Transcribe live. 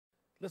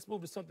Let's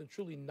move to something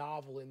truly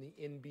novel in the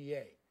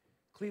NBA.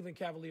 Cleveland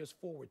Cavaliers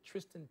forward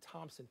Tristan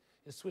Thompson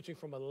is switching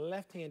from a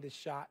left-handed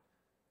shot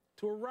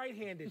to a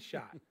right-handed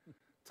shot.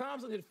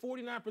 Thompson hit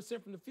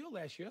 49% from the field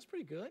last year. That's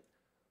pretty good.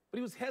 But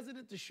he was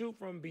hesitant to shoot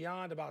from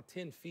beyond about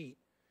 10 feet.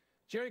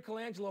 Jerry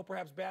Colangelo,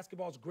 perhaps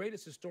basketball's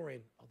greatest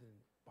historian, other than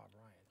Bob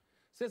Ryan,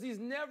 says he's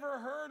never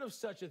heard of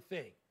such a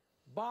thing.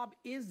 Bob,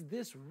 is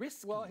this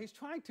risky? Well, he's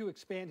trying to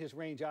expand his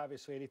range,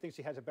 obviously, and he thinks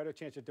he has a better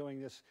chance of doing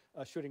this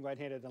shooting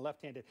right-handed than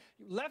left-handed.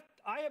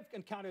 I have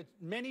encountered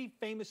many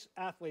famous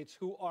athletes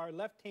who are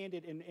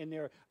left-handed in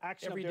their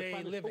action Everyday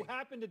of their living, who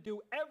happen to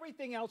do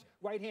everything else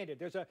right-handed.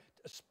 There's a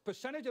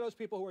percentage of those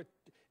people who are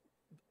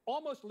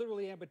almost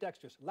literally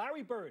ambidextrous.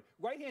 Larry Bird,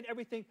 right-hand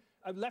everything,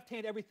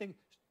 left-hand everything,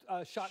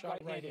 shot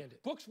right-handed.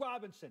 Brooks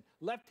Robinson,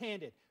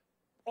 left-handed,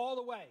 all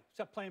the way,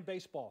 except playing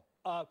baseball.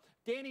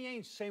 Danny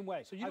Ainge, same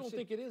way. So you don't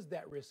think it is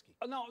that risky?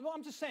 No,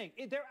 I'm just saying,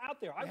 they're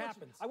out there.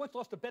 I once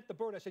lost a bet the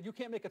bird. I said, you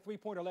can't make a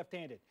three-pointer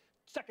left-handed.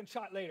 Second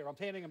shot later, I'm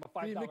handing him a $5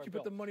 bill. Did he make you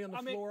put the money on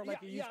the floor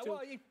like you used to?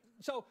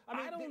 Well,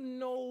 I don't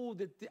know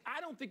that.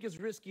 I don't think it's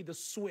risky, the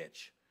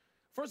switch.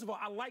 First of all,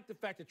 I like the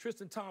fact that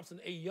Tristan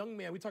Thompson, a young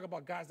man, we talk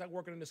about guys not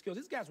working on their skills.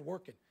 This guy's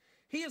working.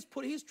 He's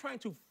trying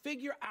to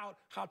figure out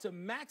how to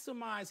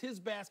maximize his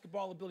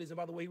basketball abilities. And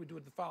by the way, he would do it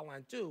at the foul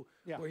line too,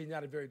 where he's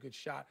not a very good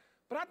shot.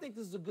 But I think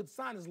this is a good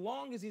sign as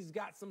long as he's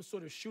got some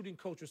sort of shooting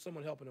coach or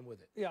someone helping him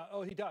with it. Yeah,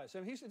 oh, he does. I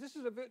mean, it's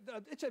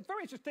a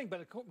very interesting thing.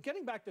 But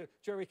getting back to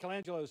Jerry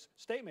Colangelo's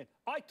statement,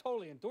 I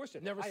totally endorse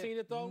it. Never seen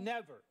it, though?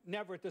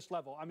 Never at this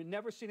level. I mean,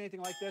 never seen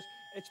anything like this.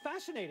 It's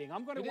fascinating.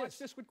 I'm going to watch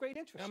this with great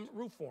interest. I'm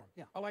root for him.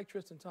 Yeah. I like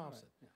Tristan Thompson. Right. Yeah.